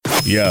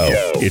Yo,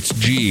 it's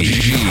G.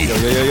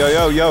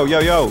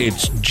 Yo.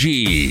 It's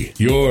G.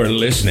 You're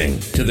listening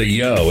to the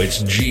Yo,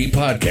 It's G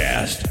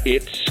podcast.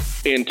 It's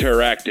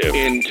interactive.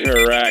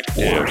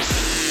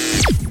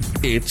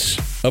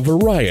 It's a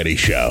variety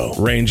show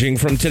ranging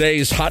from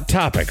today's hot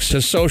topics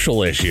to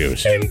social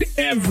issues and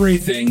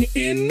everything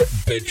in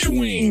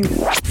between.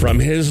 From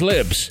his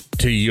lips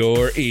to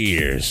your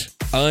ears.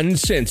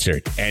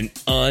 Uncensored and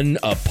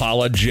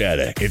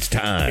unapologetic. It's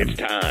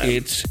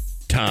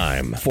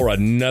time for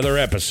another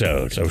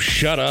episode. So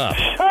shut up.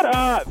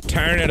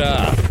 Turn it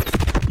up.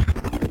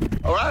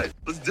 All right,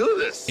 let's do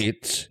this.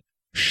 It's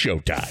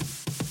showtime.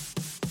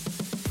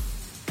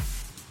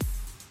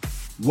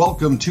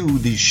 Welcome to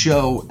the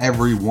show,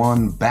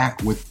 everyone.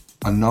 Back with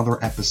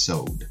another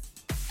episode.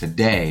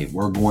 Today,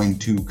 we're going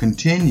to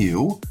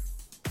continue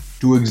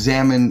to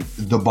examine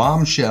the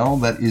bombshell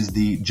that is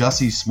the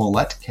Jussie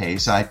Smollett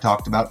case I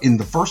talked about in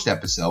the first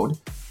episode,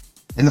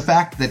 and the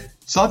fact that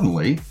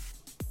suddenly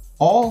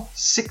all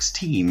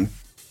 16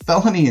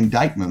 felony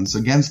indictments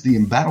against the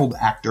embattled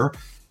actor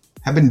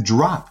have been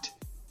dropped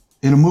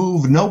in a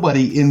move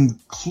nobody,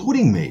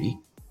 including me,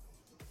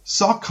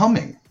 saw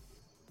coming.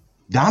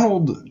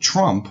 Donald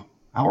Trump,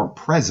 our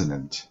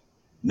president,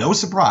 no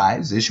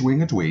surprise,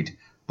 issuing a tweet,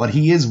 but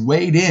he is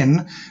weighed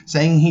in,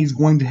 saying he's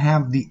going to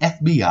have the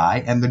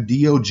FBI and the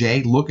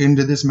DOJ look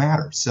into this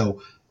matter.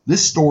 So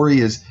this story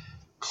is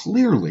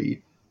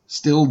clearly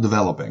still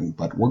developing,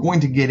 but we're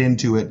going to get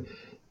into it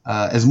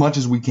as much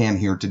as we can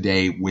here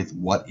today with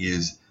what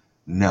is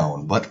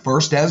known. But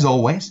first, as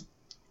always,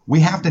 we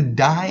have to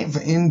dive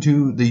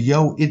into the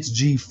Yo, It's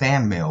G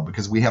fan mail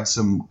because we have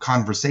some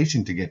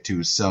conversation to get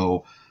to.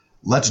 So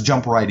let's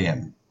jump right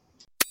in.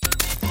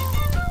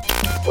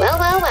 Well.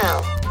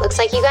 Looks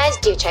like you guys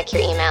do check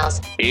your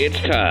emails. It's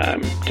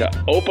time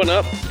to open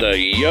up the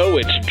Yo,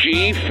 It's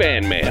G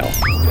fan mail.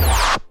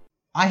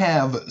 I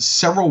have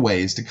several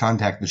ways to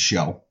contact the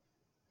show,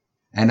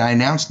 and I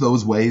announced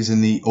those ways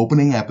in the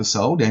opening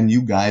episode, and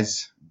you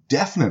guys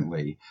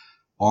definitely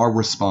are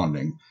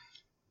responding.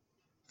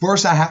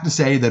 First, I have to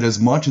say that as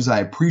much as I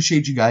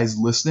appreciate you guys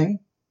listening,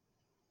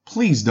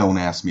 please don't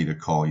ask me to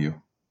call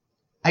you.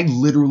 I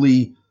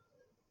literally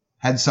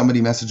had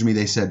somebody message me.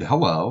 They said,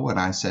 hello, and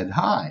I said,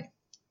 hi.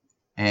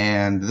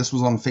 And this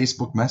was on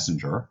Facebook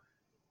Messenger.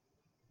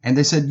 And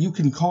they said, you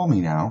can call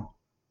me now.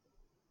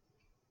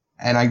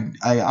 And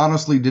I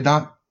honestly did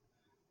not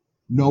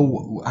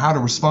know how to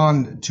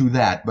respond to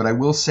that. But I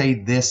will say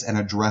this and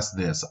address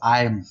this.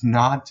 I am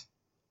not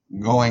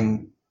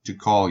going to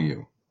call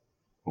you.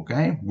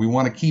 Okay? We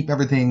want to keep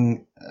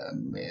everything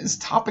as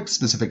topic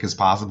specific as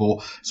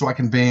possible so I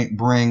can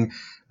bring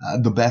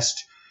the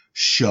best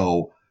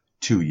show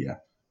to you.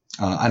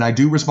 And I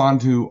do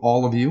respond to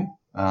all of you,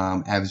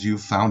 as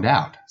you've found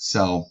out.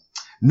 So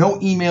no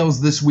emails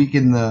this week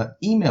in the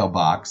email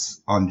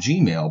box on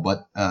Gmail,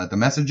 but the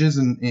messages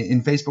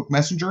in Facebook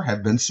Messenger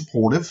have been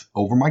supportive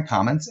over my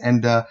comments.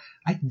 And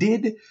I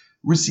did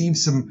receive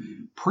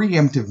some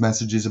preemptive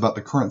messages about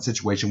the current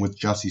situation with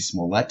Jussie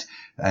Smollett,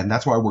 and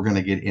that's why we're going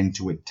to get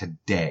into it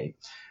today.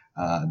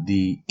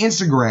 The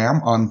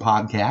Instagram on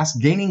podcast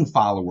gaining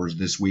followers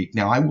this week.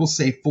 Now, I will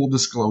say full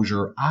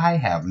disclosure, I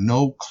have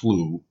no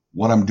clue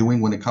what I'm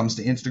doing when it comes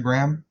to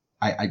Instagram.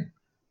 I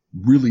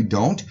really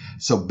don't.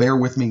 So bear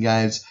with me,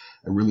 guys.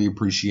 I really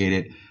appreciate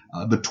it.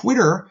 The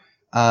Twitter,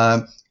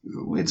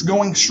 it's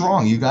going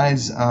strong. You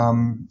guys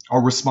are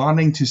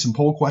responding to some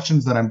poll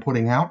questions that I'm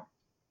putting out.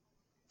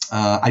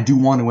 I do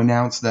want to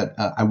announce that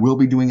I will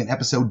be doing an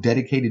episode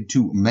dedicated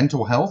to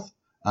mental health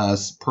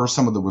per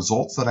some of the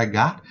results that I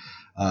got.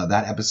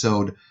 That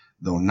episode,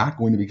 though, not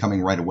going to be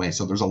coming right away.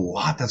 So there's a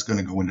lot that's going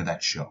to go into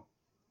that show.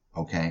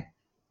 Okay?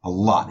 A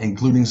lot,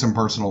 including some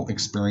personal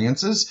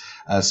experiences.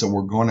 So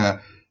we're going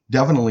to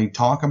definitely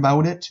talk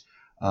about it,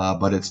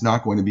 but it's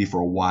not going to be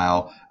for a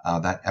while.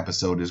 That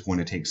episode is going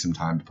to take some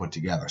time to put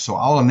together. So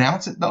I'll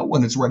announce it, though,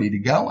 when it's ready to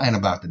go and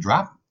about to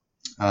drop.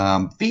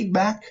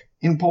 Feedback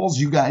in polls,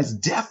 you guys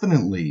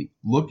definitely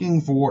looking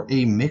for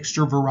a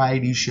mixture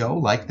variety show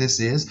like this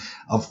is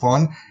of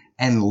fun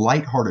and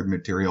lighthearted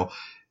material,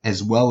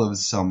 as well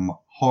as some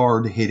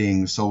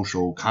hard-hitting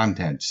social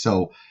content.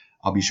 So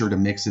I'll be sure to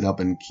mix it up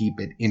and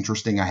keep it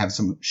interesting. I have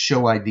some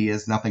show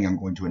ideas, nothing I'm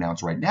going to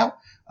announce right now,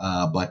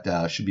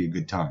 but should be a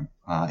good time.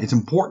 It's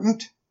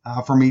important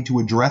for me to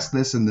address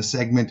this in the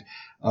segment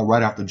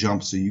right off the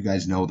jump so you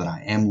guys know that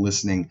I am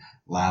listening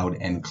loud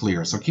and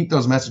clear. So keep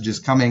those messages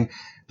coming,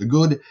 the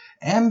good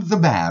and the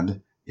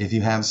bad, if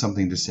you have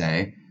something to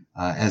say,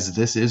 as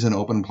this is an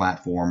open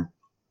platform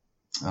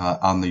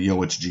on the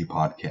Yo, It's G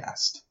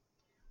podcast.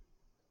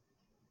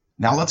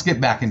 Now let's get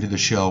back into the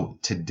show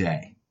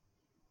today.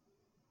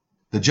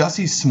 The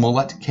Jussie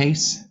Smollett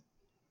case,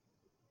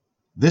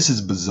 this is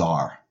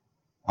bizarre.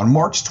 On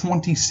March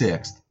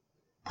 26th,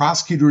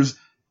 prosecutors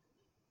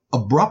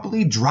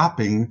abruptly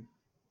dropping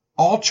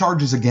all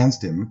charges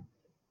against him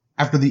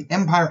after the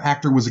Empire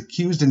actor was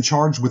accused and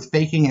charged with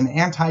faking an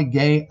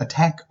anti-gay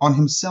attack on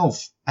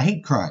himself, a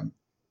hate crime.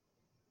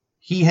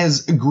 He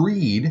has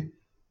agreed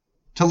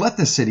to let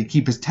the city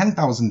keep his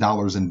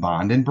 $10,000 in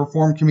bond and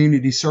perform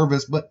community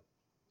service, but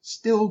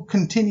still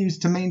continues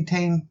to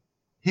maintain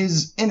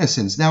his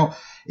innocence. Now,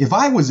 if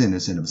I was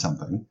innocent of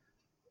something,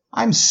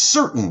 I'm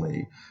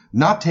certainly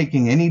not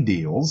taking any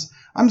deals.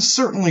 I'm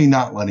certainly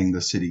not letting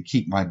the city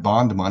keep my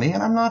bond money,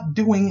 and I'm not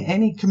doing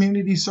any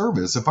community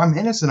service. If I'm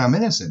innocent, I'm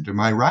innocent. Am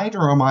I right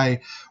or am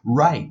I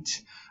right?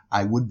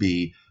 I would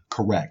be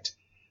correct.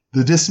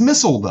 The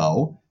dismissal,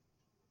 though,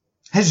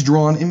 has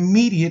drawn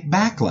immediate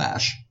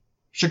backlash.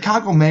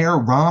 Chicago Mayor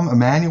Rahm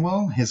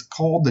Emanuel has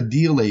called the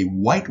deal a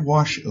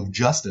whitewash of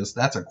justice,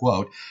 that's a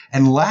quote,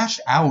 and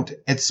lashed out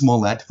at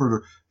Smollett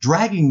for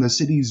dragging the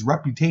city's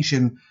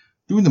reputation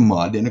through the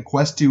mud in a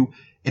quest to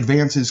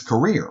advance his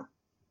career.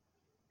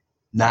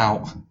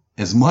 Now,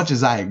 as much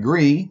as I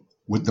agree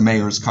with the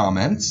mayor's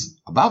comments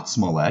about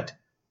Smollett,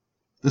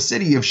 the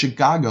city of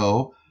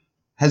Chicago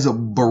has a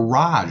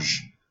barrage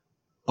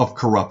of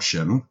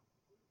corruption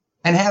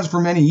and has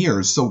for many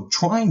years, so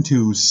trying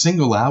to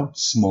single out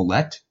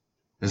Smollett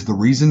as the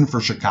reason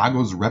for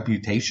Chicago's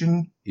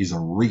reputation is a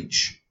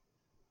reach.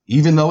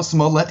 Even though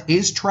Smollett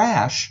is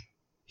trash,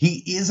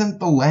 he isn't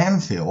the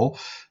landfill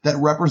that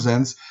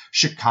represents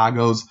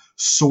Chicago's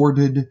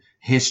sordid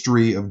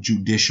history of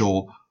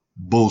judicial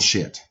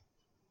bullshit.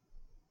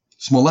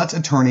 Smollett's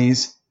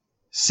attorneys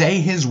say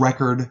his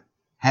record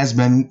has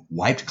been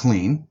wiped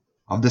clean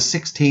of the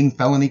 16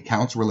 felony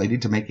counts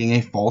related to making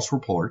a false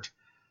report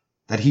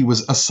that he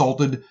was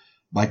assaulted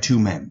by two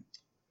men.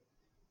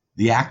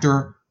 The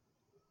actor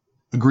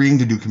agreeing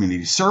to do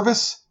community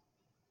service,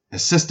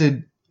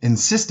 insisting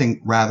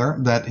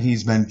that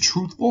he's been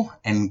truthful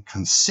and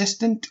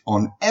consistent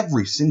on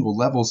every single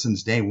level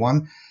since day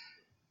one.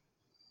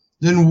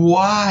 Then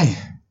why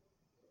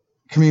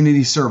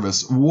community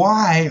service?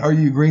 Why are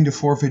you agreeing to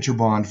forfeit your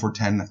bond for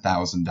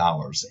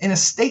 $10,000? In a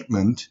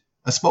statement,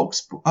 a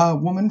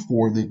spokeswoman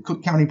for the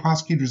Cook County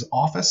Prosecutor's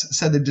Office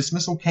said the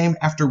dismissal came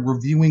after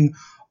reviewing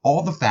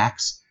all the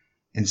facts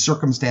and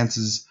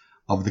circumstances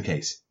of the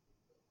case.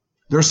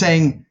 They're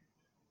saying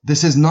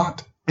this is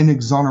not an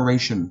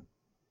exoneration,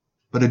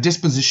 but a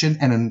disposition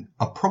and an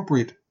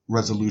appropriate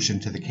resolution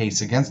to the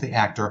case against the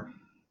actor,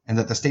 and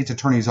that the state's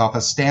attorney's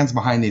office stands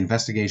behind the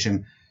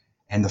investigation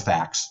and the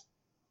facts.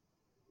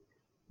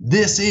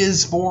 This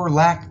is, for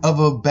lack of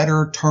a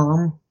better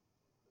term,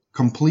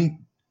 complete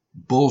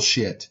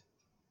bullshit.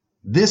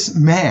 This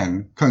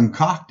man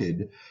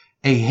concocted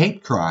a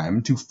hate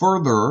crime to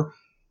further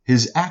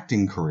his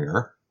acting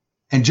career,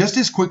 and just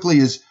as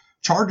quickly as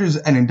charges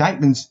and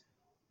indictments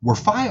were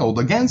filed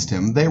against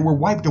him, they were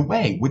wiped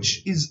away,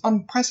 which is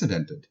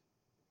unprecedented.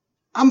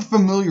 I'm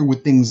familiar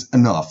with things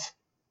enough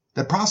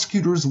that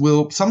prosecutors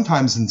will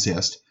sometimes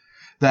insist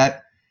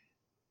that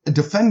a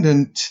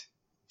defendant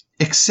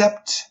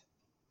accept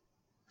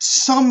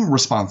some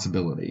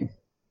responsibility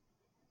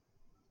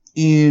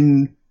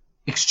in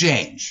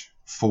exchange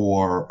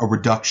for a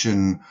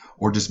reduction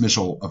or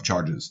dismissal of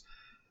charges.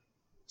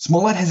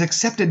 Smollett has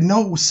accepted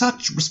no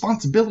such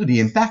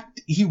responsibility. In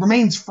fact, he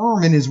remains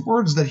firm in his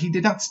words that he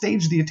did not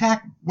stage the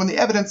attack when the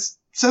evidence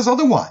says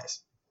otherwise.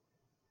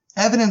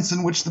 Evidence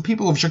in which the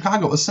people of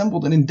Chicago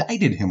assembled and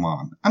indicted him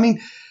on. I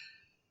mean,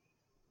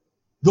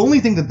 the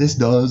only thing that this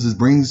does is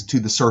brings to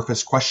the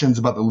surface questions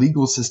about the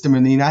legal system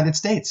in the United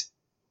States.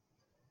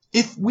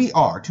 If we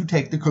are to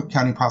take the Cook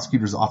County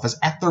Prosecutor's Office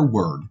at their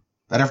word,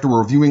 that after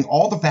reviewing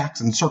all the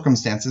facts and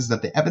circumstances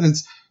that the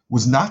evidence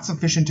was not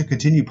sufficient to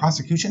continue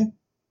prosecution,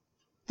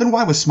 then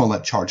why was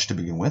Smollett charged to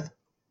begin with?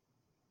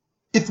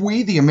 If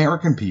we, the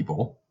American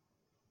people,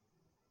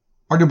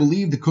 are to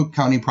believe the Cook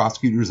County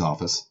Prosecutor's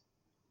Office,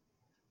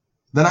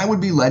 then I would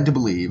be led to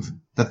believe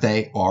that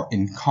they are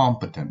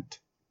incompetent.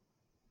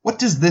 What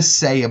does this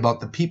say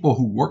about the people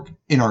who work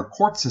in our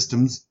court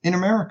systems in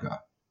America?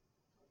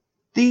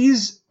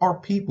 These are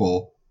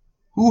people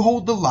who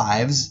hold the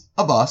lives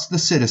of us, the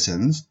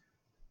citizens,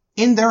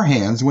 in their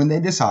hands when they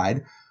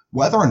decide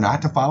whether or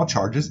not to file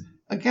charges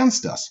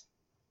against us.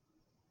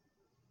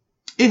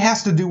 It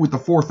has to do with the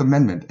Fourth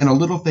Amendment and a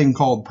little thing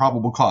called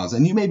probable cause.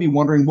 And you may be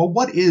wondering, well,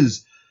 what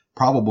is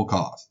probable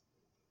cause?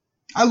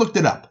 I looked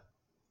it up.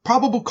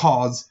 Probable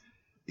cause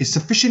is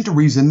sufficient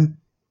reason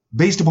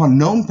based upon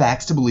known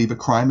facts to believe a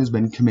crime has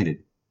been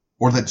committed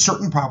or that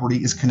certain property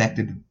is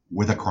connected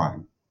with a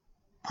crime.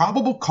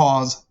 Probable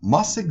cause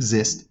must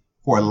exist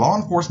for a law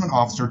enforcement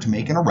officer to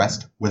make an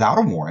arrest without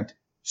a warrant,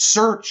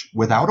 search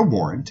without a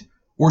warrant,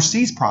 or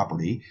seize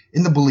property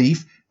in the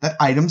belief that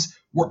items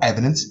were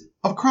evidence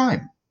of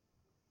crime.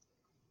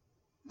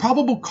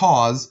 Probable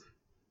cause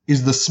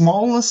is the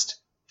smallest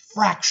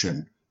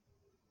fraction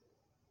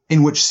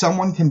in which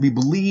someone can be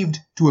believed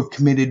to have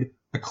committed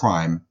a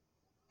crime,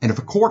 and if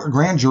a court or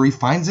grand jury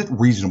finds it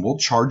reasonable,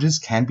 charges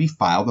can be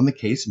filed and the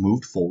case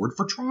moved forward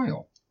for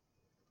trial.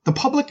 The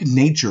public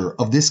nature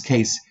of this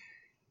case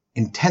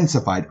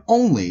intensified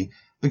only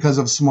because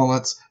of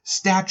Smollett's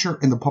stature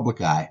in the public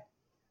eye,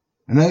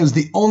 and that is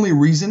the only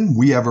reason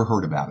we ever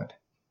heard about it.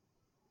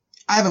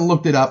 I haven't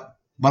looked it up,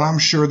 but I'm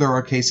sure there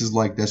are cases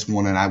like this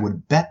one, and I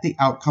would bet the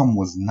outcome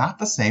was not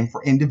the same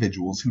for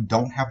individuals who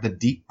don't have the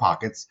deep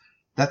pockets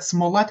that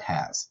Smollett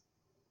has.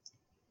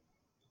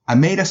 I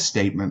made a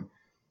statement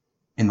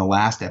in the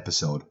last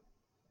episode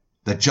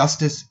that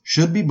justice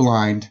should be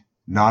blind,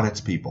 not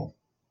its people.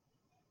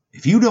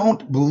 If you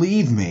don't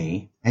believe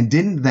me and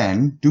didn't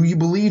then, do you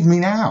believe me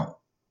now?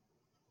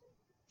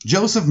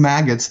 Joseph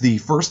Maggots, the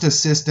first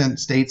assistant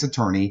state's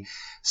attorney,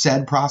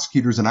 said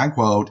prosecutors, and I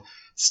quote,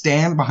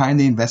 stand behind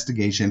the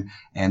investigation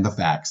and the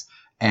facts,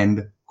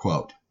 end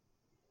quote.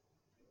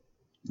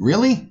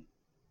 Really?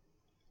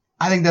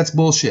 I think that's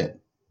bullshit.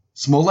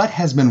 Smollett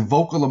has been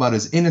vocal about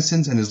his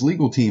innocence, and his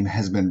legal team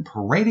has been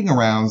parading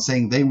around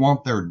saying they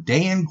want their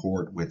day in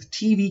court with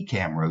TV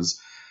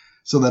cameras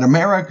so that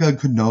America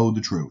could know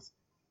the truth.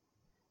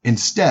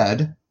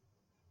 Instead,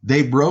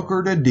 they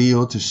brokered a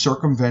deal to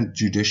circumvent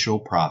judicial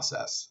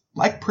process,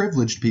 like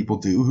privileged people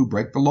do who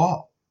break the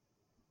law.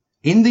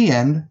 In the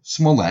end,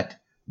 Smollett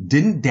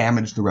didn't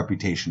damage the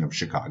reputation of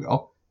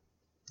Chicago.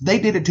 They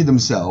did it to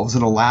themselves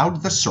and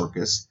allowed the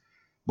circus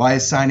by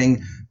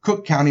assigning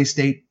Cook County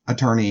State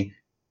Attorney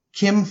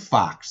Kim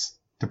Foxx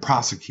to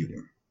prosecute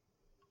him.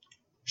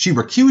 She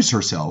recused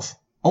herself,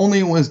 only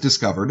it was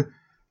discovered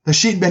that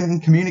she'd been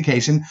in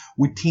communication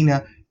with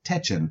Tina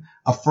Tetchen,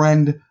 a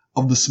friend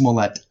of the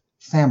Smollett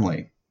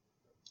family.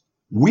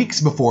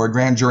 Weeks before a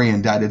grand jury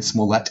indicted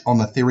Smollett on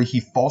the theory he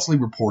falsely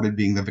reported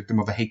being the victim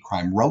of a hate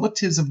crime,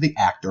 relatives of the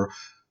actor,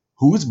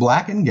 who is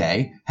black and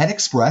gay, had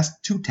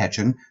expressed to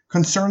Tetchen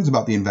concerns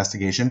about the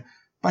investigation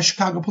by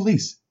Chicago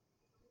police.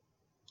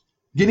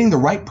 Getting the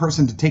right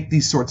person to take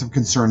these sorts of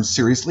concerns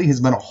seriously has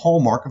been a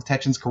hallmark of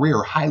Tetchen's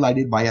career,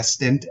 highlighted by a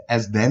stint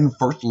as then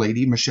First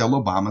Lady Michelle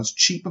Obama's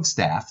chief of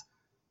staff,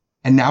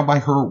 and now by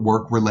her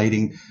work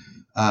leading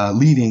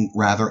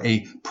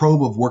a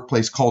probe of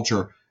workplace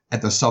culture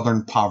at the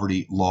Southern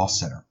Poverty Law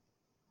Center.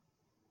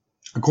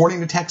 According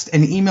to text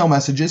and email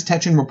messages,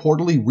 Tetchen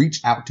reportedly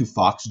reached out to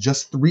Fox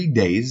just 3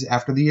 days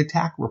after the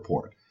attack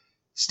report,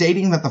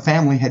 stating that the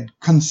family had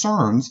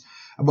concerns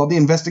about the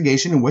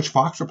investigation, in which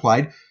Fox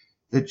replied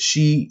that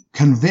she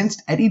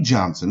convinced Eddie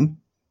Johnson,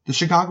 the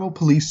Chicago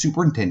police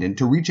superintendent,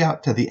 to reach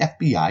out to the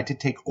FBI to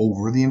take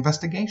over the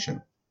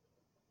investigation.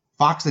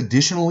 Fox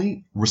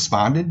additionally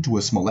responded to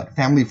a Smollett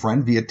family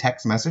friend via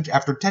text message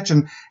after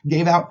Tetchen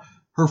gave out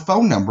her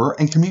phone number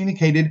and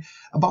communicated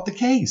about the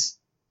case.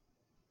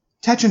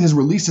 Tetchen has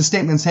released a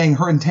statement saying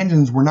her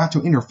intentions were not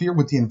to interfere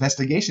with the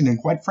investigation,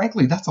 and quite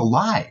frankly, that's a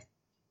lie.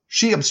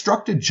 She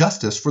obstructed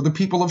justice for the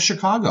people of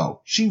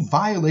Chicago. She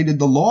violated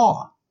the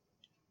law.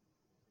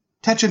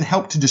 Tetchen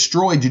helped to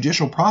destroy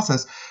judicial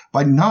process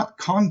by not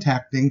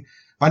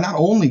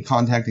only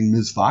contacting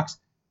Ms. Fox,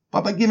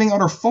 but by giving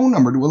out her phone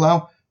number to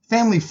allow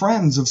family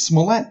friends of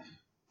Smollett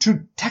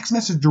to text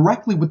message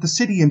directly with the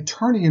city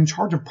attorney in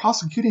charge of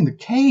prosecuting the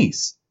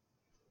case.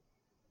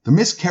 The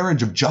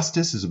miscarriage of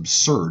justice is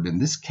absurd in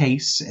this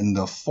case, and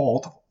the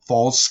fault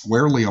falls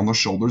squarely on the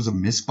shoulders of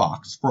Ms.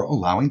 Fox for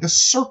allowing the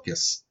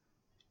circus.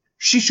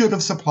 She should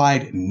have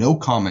supplied no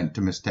comment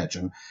to Ms.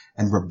 Tetchen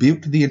and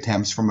rebuked the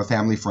attempts from a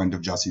family friend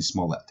of Jussie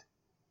Smollett.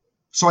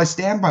 So I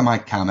stand by my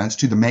comments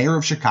to the mayor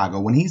of Chicago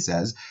when he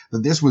says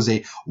that this was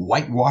a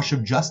whitewash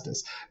of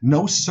justice.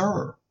 No,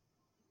 sir.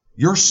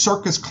 Your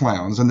circus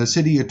clowns and the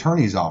city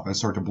attorney's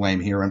office are to blame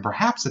here, and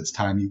perhaps it's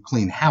time you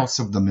clean house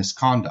of the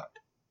misconduct.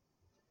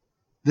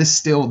 This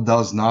still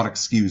does not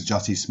excuse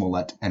Jussie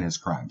Smollett and his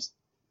crimes.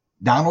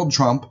 Donald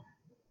Trump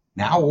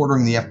now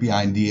ordering the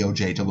FBI and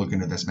DOJ to look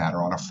into this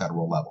matter on a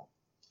federal level.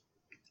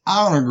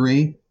 I don't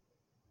agree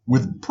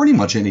with pretty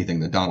much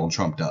anything that Donald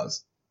Trump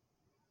does,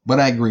 but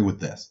I agree with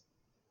this.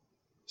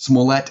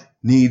 Smollett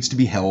needs to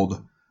be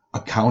held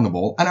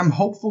accountable, and I'm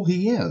hopeful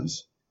he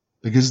is,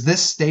 because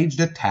this staged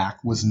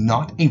attack was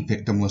not a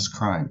victimless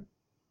crime.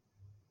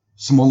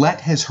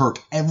 Smollett has hurt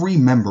every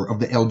member of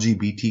the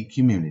LGBT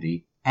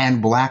community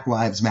and Black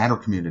Lives Matter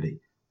community.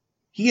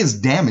 He has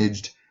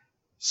damaged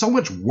so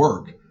much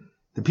work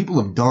that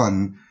people have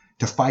done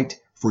to fight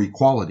for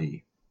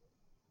equality.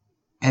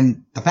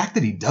 And the fact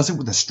that he does it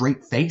with a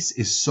straight face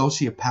is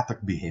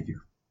sociopathic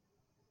behavior.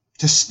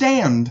 To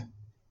stand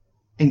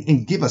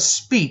and give a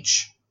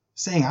speech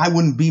saying, I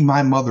wouldn't be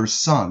my mother's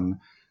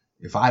son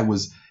if I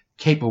was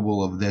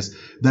capable of this,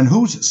 then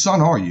whose son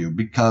are you?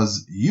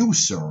 Because you,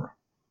 sir,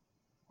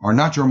 are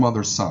not your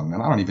mother's son,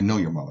 and I don't even know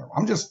your mother.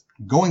 I'm just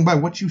going by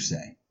what you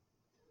say.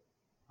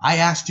 I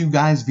asked you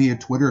guys via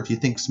Twitter if you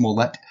think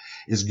Smollett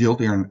is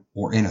guilty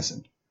or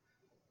innocent.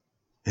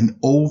 An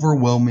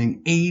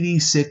overwhelming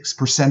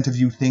 86% of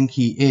you think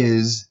he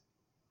is,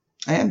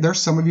 and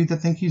there's some of you that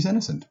think he's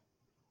innocent.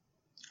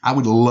 I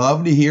would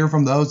love to hear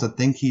from those that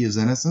think he is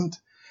innocent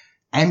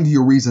and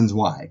your reasons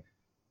why.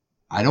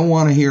 I don't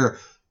want to hear,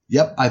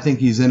 yep, I think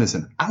he's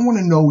innocent. I want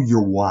to know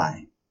your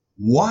why.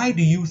 Why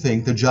do you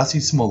think that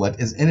Jussie Smollett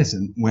is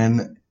innocent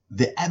when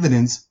the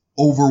evidence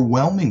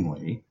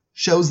overwhelmingly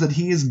shows that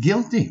he is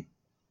guilty?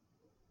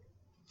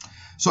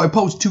 So I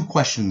pose two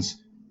questions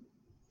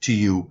to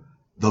you,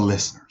 the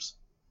listeners.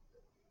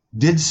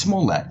 Did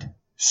Smollett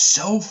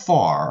so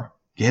far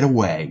get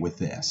away with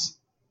this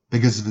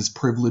because of his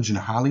privilege in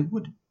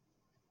Hollywood?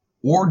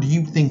 Or do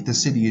you think the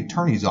city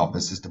attorney's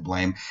office is to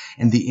blame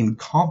and the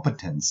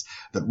incompetence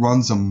that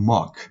runs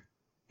amok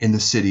in the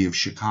city of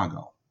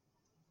Chicago?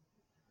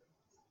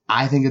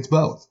 I think it's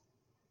both.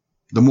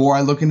 The more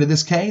I look into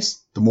this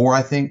case, the more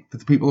I think that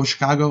the people of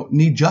Chicago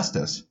need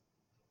justice.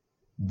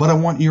 But I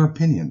want your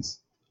opinions.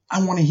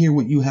 I want to hear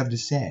what you have to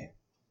say.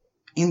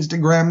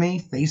 Instagram me,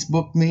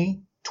 Facebook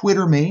me,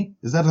 Twitter me.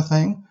 Is that a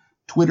thing?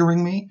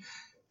 Twittering me?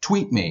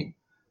 Tweet me,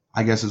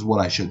 I guess is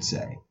what I should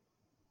say.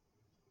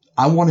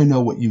 I want to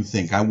know what you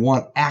think. I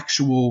want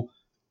actual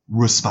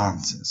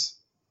responses.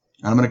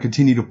 And I'm going to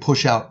continue to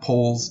push out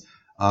polls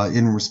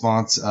in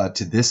response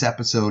to this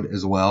episode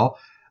as well.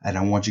 And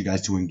I want you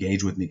guys to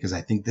engage with me because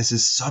I think this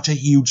is such a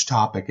huge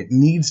topic. It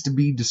needs to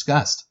be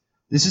discussed.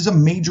 This is a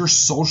major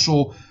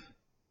social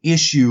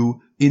issue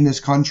in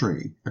this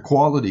country.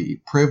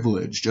 Equality,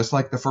 privilege, just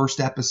like the first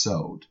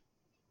episode.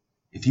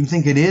 If you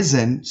think it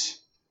isn't,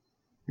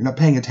 you're not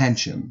paying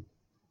attention.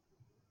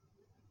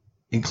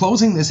 In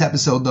closing this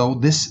episode, though,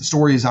 this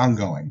story is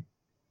ongoing.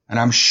 And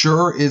I'm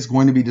sure is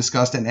going to be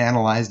discussed and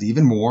analyzed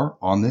even more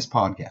on this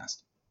podcast.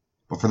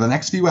 But for the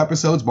next few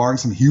episodes, barring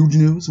some huge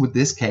news with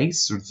this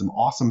case or some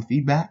awesome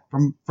feedback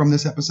from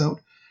this episode,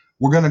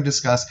 we're going to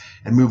discuss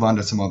and move on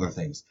to some other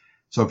things.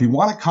 So if you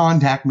want to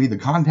contact me, the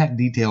contact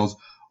details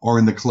are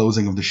in the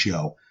closing of the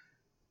show.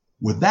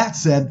 With that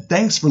said,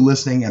 thanks for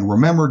listening, and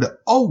remember to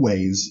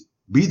always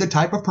be the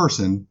type of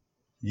person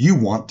you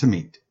want to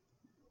meet.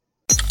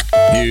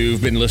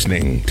 You've been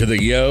listening to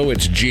the Yo,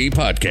 It's G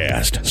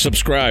podcast.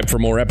 Subscribe for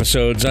more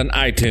episodes on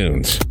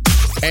iTunes.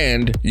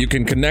 And you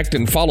can connect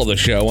and follow the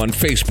show on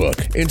Facebook,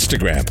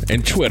 Instagram,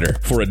 and Twitter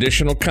for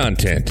additional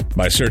content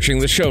by searching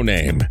the show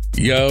name,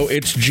 Yo,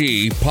 It's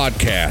G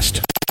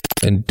Podcast.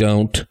 And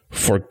don't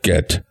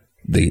forget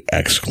the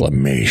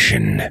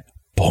exclamation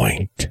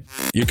point.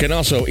 You can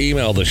also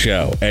email the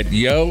show at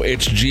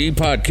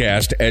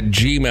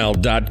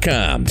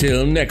yoitsgpodcast@gmail.com.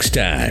 Till next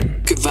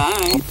time.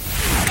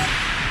 Goodbye.